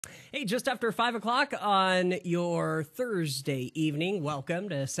Hey, just after 5 o'clock on your Thursday evening, welcome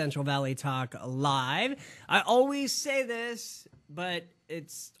to Central Valley Talk Live. I always say this, but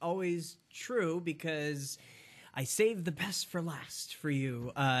it's always true because I saved the best for last for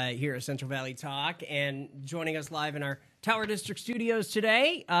you here at Central Valley Talk. And joining us live in our Tower District studios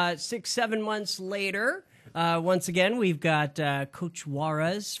today, 6-7 months later, once again, we've got Coach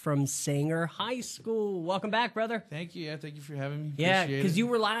Juarez from Sanger High School. Welcome back, brother. Thank you. Yeah, thank you for having me. Yeah, because you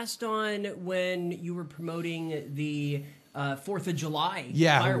were last on when you were promoting the 4th of July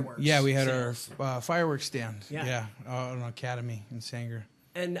fireworks. Yeah, we had sales. our fireworks stand. Yeah. On Academy in Sanger.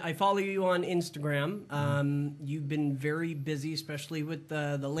 And I follow you on Instagram. You've been very busy, especially with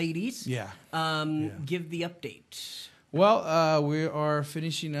the ladies. Yeah. Give the update. Well, we are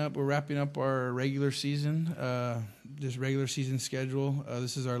finishing up. We're wrapping up our regular season, this regular season schedule.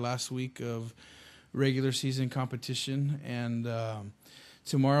 This is our last week of regular season competition. And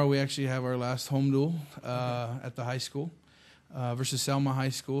tomorrow we actually have our last home duel at the high school versus Selma High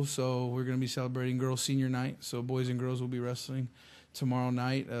School. So we're going to be celebrating girls' senior night. So boys and girls will be wrestling tomorrow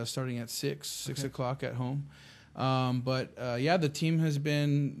night starting at 6 o'clock at home. The team has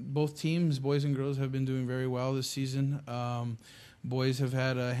been, both teams, boys and girls, have been doing very well this season. Boys have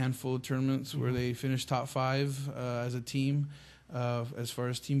had a handful of tournaments where they finished top 5 as a team as far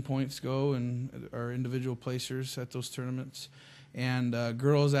as team points go and are individual placers at those tournaments. And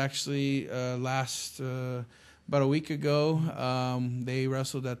girls actually about a week ago, they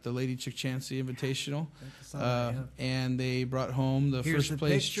wrestled at the Lady Chick-Chancy Invitational, and they brought home the first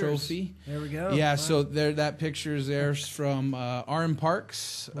place trophy. There we go. Yeah, so that picture is there from RM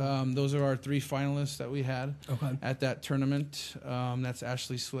Parks. Those are our 3 finalists that we had at that tournament. That's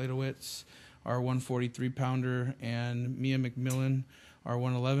Ashley Sladowitz, our 143-pounder, and Mia McMillan, our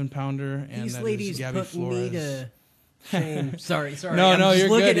 111-pounder. And these that ladies is Gabby put Flores. Me to shame. Sorry. No, you're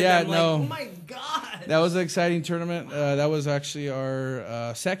good. Yeah, no. Like, oh my God. That was an exciting tournament. That was actually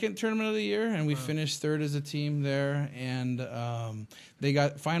our second tournament of the year, and we finished 3rd as a team there. And they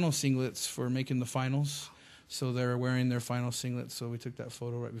got final singlets for making the finals. So they're wearing their final singlets. So we took that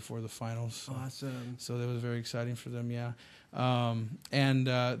photo right before the finals. Awesome. So that was very exciting for them, yeah.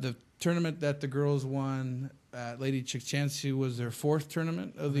 The tournament that the girls won at Lady Chick-Chancy was their 4th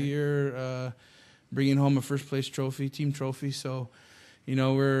tournament of the year, bringing home a first place trophy, team trophy. So,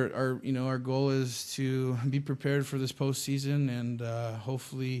 our goal is to be prepared for this postseason and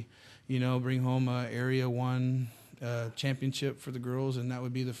hopefully, bring home a Area 1 championship for the girls, and that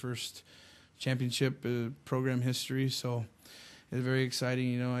would be the first championship program history. So it's very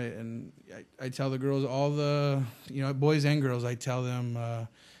exciting, I tell the girls, all the, boys and girls, I tell them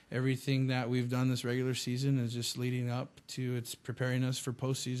everything that we've done this regular season is just leading up to it's preparing us for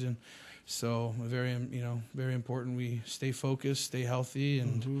postseason. So very important we stay focused, stay healthy,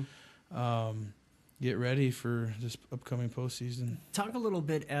 and get ready for this upcoming postseason. Talk a little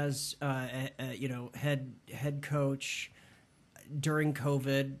bit as head coach during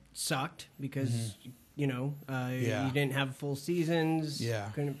COVID sucked because you didn't have full seasons,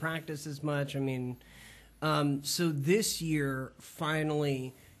 couldn't practice as much. I mean, so this year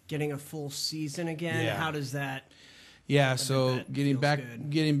finally getting a full season again. Yeah. How does that? Yeah, so getting back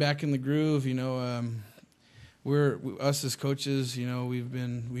in the groove, we're us as coaches,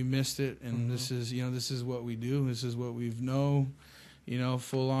 we missed it, and this is what we do. This is what we've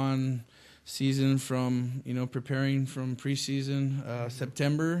full on season from preparing from preseason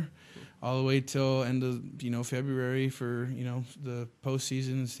September all the way till end of February for the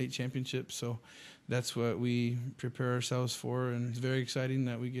postseason and state championship. So that's what we prepare ourselves for, and it's very exciting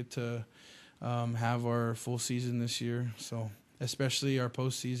that we get to have our full season this year, so especially our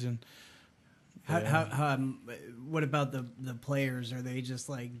postseason. What about the players? Are they just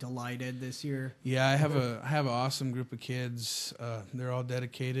like delighted this year? Yeah, I have an awesome group of kids. They're all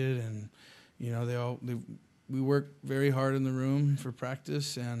dedicated, and we work very hard in the room for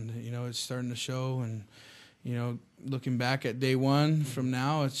practice, and it's starting to show. And looking back at day 1 from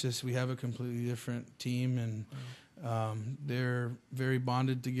now, it's just we have a completely different team, and they're very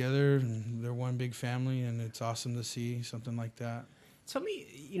bonded together, and they're one big family, and it's awesome to see something like that. Tell me,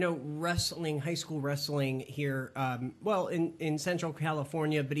 wrestling, high school wrestling here, in Central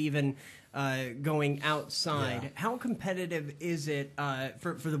California, but even going outside, how competitive is it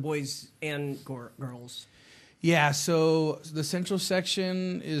for the boys and girls? Yeah, so the Central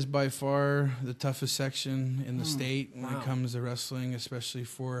section is by far the toughest section in the state when it comes to wrestling, especially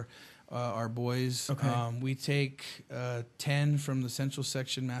for our boys. We take 10 from the Central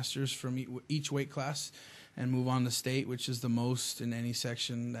section masters from each weight class, and move on to state, which is the most in any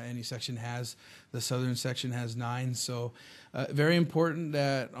section that any section has. The southern section has 9. So very important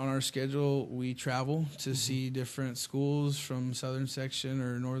that on our schedule we travel to see different schools from southern section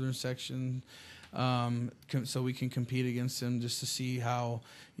or northern section, so we can compete against them, just to see how,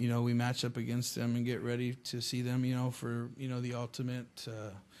 we match up against them and get ready to see them, for, the ultimate,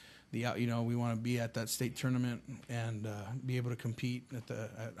 we want to be at that state tournament and be able to compete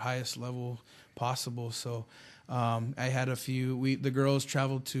at highest level possible. So I had the girls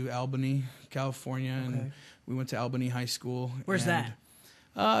traveled to Albany, California, and we went to Albany High School. Where's that?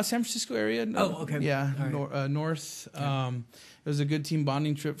 San Francisco area. Oh, okay. Yeah, right. north. Okay. It was a good team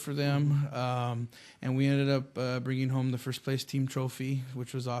bonding trip for them, and we ended up bringing home the first place team trophy,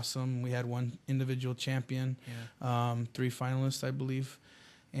 which was awesome. We had 1 individual champion, 3 finalists, I believe,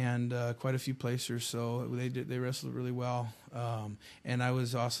 and quite a few placers. So they wrestled really well, and I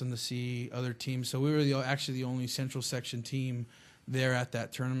was awesome to see other teams. So we were actually the only Central Section team there at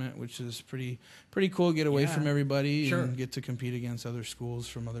that tournament, which is pretty cool. Get away from everybody and get to compete against other schools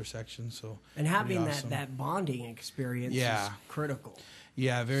from other sections. So and having awesome. that bonding experience is critical.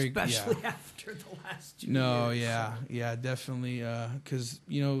 Yeah, especially after the last 2 years. No, yeah, definitely. Because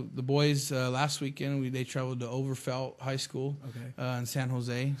the boys last weekend they traveled to Overfelt High School in San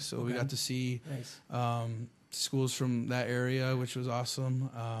Jose, so we got to see schools from that area, which was awesome.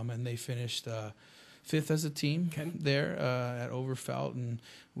 And they finished 5th as a team there at Overfelt, and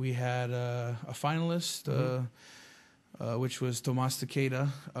we had a finalist, which was Tomas Takeda,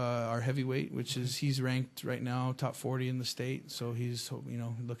 our heavyweight, which is he's ranked right now top 40 in the state, so he's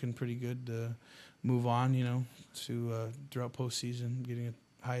looking pretty good to move on, to throughout postseason, getting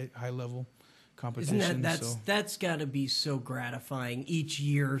a high level competition. Isn't that's got to be so gratifying each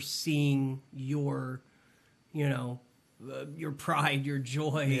year, seeing your pride, your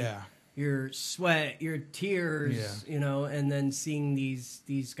joy, your sweat, your tears, and then seeing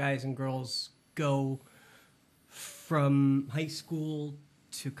these guys and girls go from high school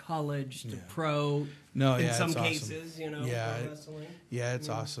to college to pro. In some cases, pro wrestling. Yeah, it's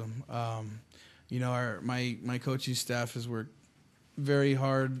awesome. My coaching staff has worked very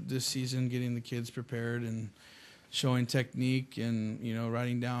hard this season getting the kids prepared and showing technique and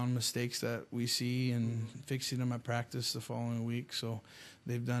writing down mistakes that we see and fixing them at practice the following week. So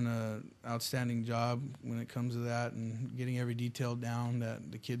they've done an outstanding job when it comes to that and getting every detail down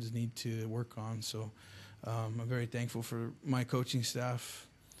that the kids need to work on. So I'm very thankful for my coaching staff.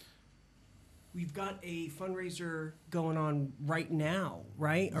 We've got a fundraiser going on right now,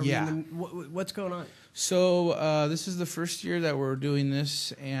 right? What's going on? So this is the first year that we're doing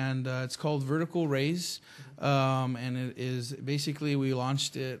this, and it's called Vertical Raise. And it is basically, we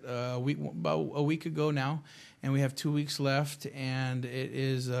launched it about a week ago now, and we have 2 weeks left. And it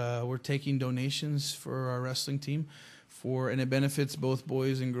is we're taking donations for our wrestling team, and it benefits both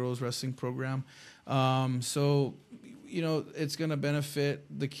boys and girls wrestling program. So it's going to benefit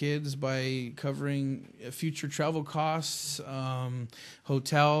the kids by covering future travel costs,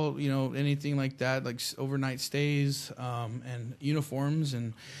 hotel, anything like that, like overnight stays, and uniforms.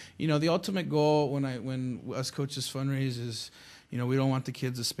 And, the ultimate goal when us coaches fundraise is, we don't want the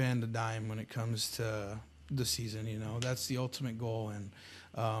kids to spend a dime when it comes to the season. That's the ultimate goal,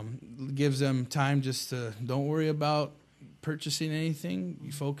 and gives them time just to don't worry about purchasing anything.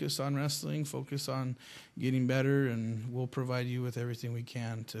 You focus on wrestling, focus on getting better, and we'll provide you with everything we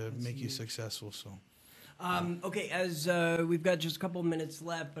can to make you successful. So okay, as we've got just a couple of minutes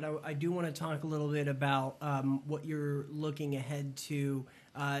left, but I do want to talk a little bit about what you're looking ahead to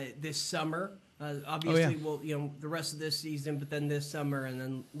this summer. Obviously, the rest of this season, but then this summer, and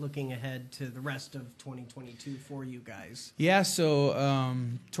then looking ahead to the rest of 2022 for you guys. Yeah, so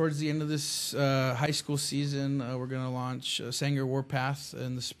towards the end of this high school season, we're going to launch Sanger Warpath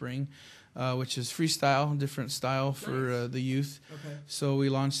in the spring, which is freestyle, different style for the youth. Okay. So we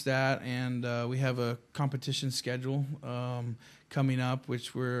launched that, and we have a competition schedule coming up,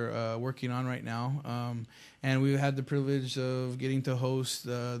 which we're working on right now. And we had the privilege of getting to host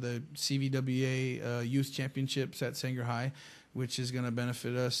the CVWA Youth Championships at Sanger High, which is going to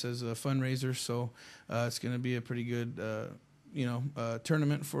benefit us as a fundraiser. So it's going to be a pretty good,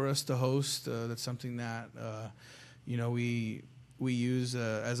 tournament for us to host. That's something that, we use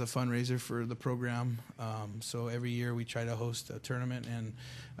as a fundraiser for the program. So every year we try to host a tournament, and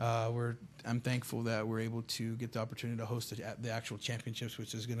I'm thankful that we're able to get the opportunity to host the actual championships,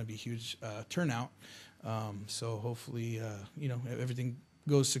 which is going to be a huge turnout. So hopefully, everything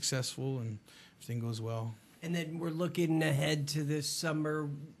goes successful and everything goes well. And then we're looking ahead to this summer.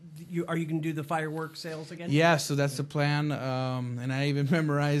 are you going to do the fireworks sales again? Yeah, so that's the plan. And I even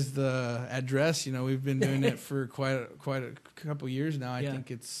memorized the address. You know, we've been doing it for quite a couple years now. I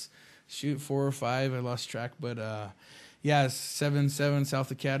think it's 4 or 5. I lost track, but yeah, it's 77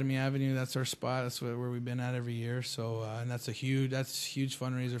 South Academy Avenue. That's our spot. That's where we've been at every year. So and that's a huge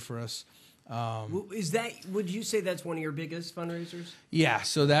fundraiser for us. Would you say that's one of your biggest fundraisers? Yeah,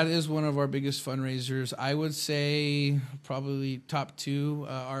 so that is one of our biggest fundraisers. I would say probably top 2.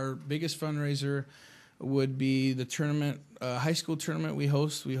 Our biggest fundraiser would be the tournament, high school tournament we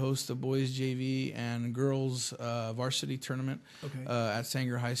host. We host the boys JV and girls varsity tournament at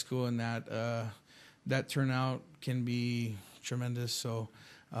Sanger High School, and that turnout can be tremendous. So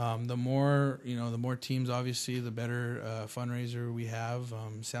the more teams, obviously, the better fundraiser we have.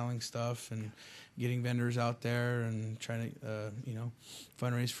 Selling stuff and getting vendors out there and trying to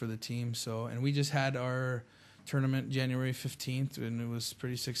fundraise for the team. So, and we just had our tournament January 15th, and it was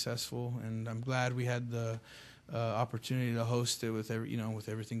pretty successful. And I'm glad we had the opportunity to host it with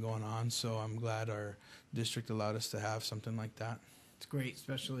everything going on. So I'm glad our district allowed us to have something like that. It's great,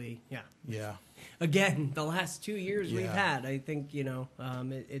 especially, Yeah. Again, the last 2 years we've had, I think,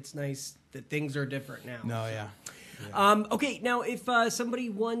 it's nice that things are different now. No, so. yeah. Okay, now if somebody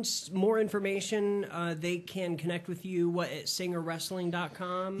wants more information, they can connect with you, at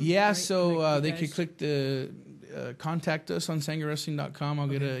sangerwrestling.com? Yeah, right? so they could click the contact us on sangerwrestling.com. I'll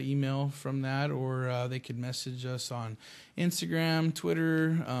get an email from that, or they could message us on Instagram,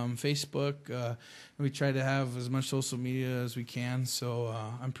 Twitter, Facebook. We try to have as much social media as we can, so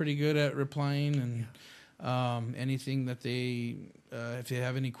I'm pretty good at replying and anything that if they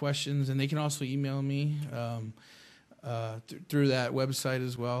have any questions, and they can also email me through that website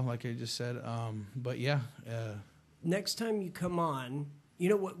as well, like I just said. But yeah. Next time you come on, you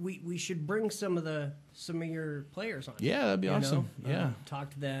know what? We should bring some of your players on. Yeah, that'd be awesome.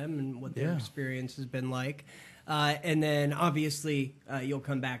 Talk to them and what their experience has been like. And then obviously you'll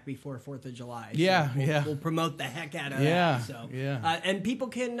come back before 4th of July. So we'll promote the heck out of that. So and people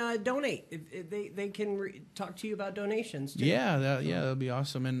can donate. If they can talk to you about donations too. That'll be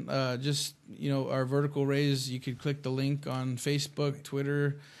awesome. And just our vertical raise, you could click the link on Facebook,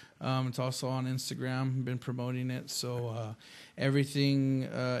 Twitter. It's also on Instagram. Been promoting it. So everything,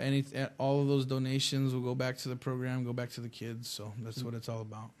 all of those donations will go back to the program, go back to the kids. So that's what it's all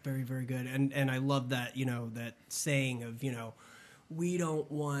about. Very, very good. And I love that, that saying of, we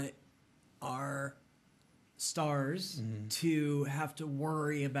don't want our stars to have to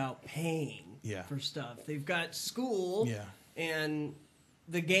worry about paying for stuff. They've got school and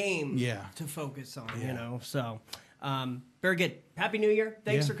the game to focus on, So very good. Happy New Year.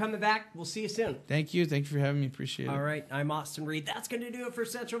 Thanks for coming back. We'll see you soon. Thank you. Thank you for having me. Appreciate it. All right. I'm Austin Reed. That's going to do it for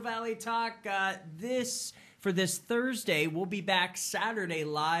Central Valley Talk. For this Thursday, we'll be back Saturday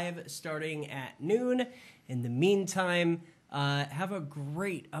live starting at noon. In the meantime, have a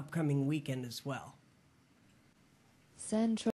great upcoming weekend as well. Central